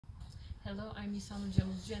Hello, I'm Nisan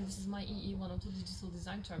Hocamuzcu and this is my EEE102 digital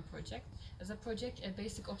design term project. As a project, a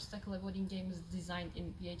basic obstacle avoiding game is designed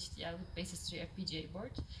in VHDL with Basys3 FPGA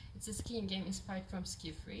board. It's a skiing game inspired from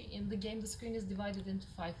SkiFree. In the game, the screen is divided into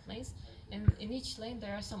 5 lanes, and in each lane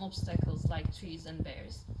there are some obstacles like trees and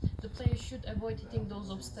bears. The player should avoid hitting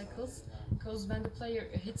those obstacles, because when the player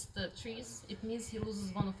hits the trees, it means he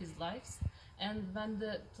loses one of his lives. And when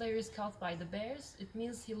the player is caught by the bears, it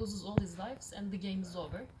means he loses all his lives and the game is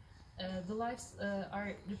over. The lives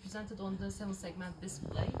are represented on the 7-segment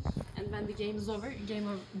display, and when the game is over,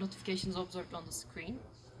 game notification is observed on the screen.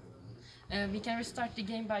 We can restart the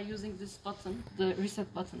game by using this button, the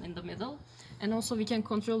reset button in the middle, and also we can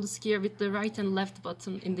control the skier with the right and left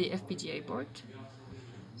button in the FPGA board.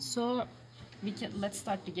 So let's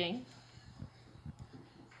start the game.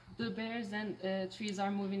 The bears and trees are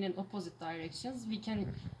moving in opposite directions. We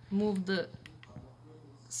can move the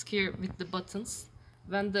skier with the buttons.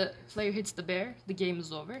 When the player hits the bear, the game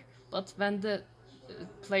is over. But when the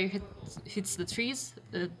player hits the trees,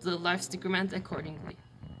 the lives decrement accordingly.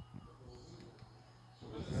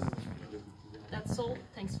 That's all.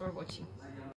 Thanks for watching.